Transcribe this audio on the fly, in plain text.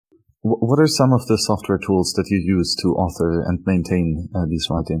What are some of the software tools that you use to author and maintain these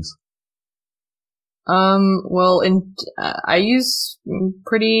writings? Well, I use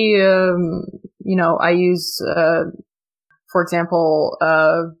pretty, I use, for example,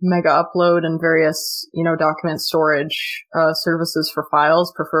 Mega Upload and various, document storage, services for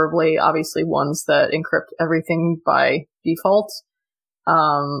files, preferably, obviously, ones that encrypt everything by default.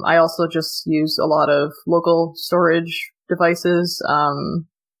 I also just use a lot of local storage devices.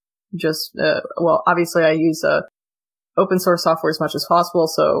 Obviously I use, open source software as much as possible.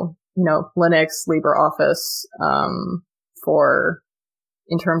 So, Linux, Libre Office,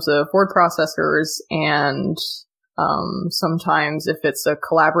 in terms of word processors, and sometimes if it's a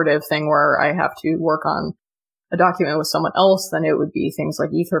collaborative thing where I have to work on a document with someone else, then it would be things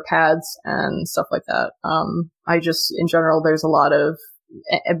like Etherpads and stuff like that. In general, there's a lot of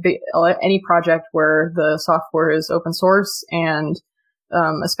any project where the software is open source, and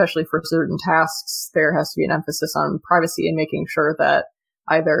especially for certain tasks, there has to be an emphasis on privacy and making sure that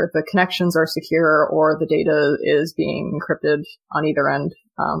either the connections are secure or the data is being encrypted on either end.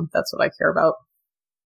 That's what I care about.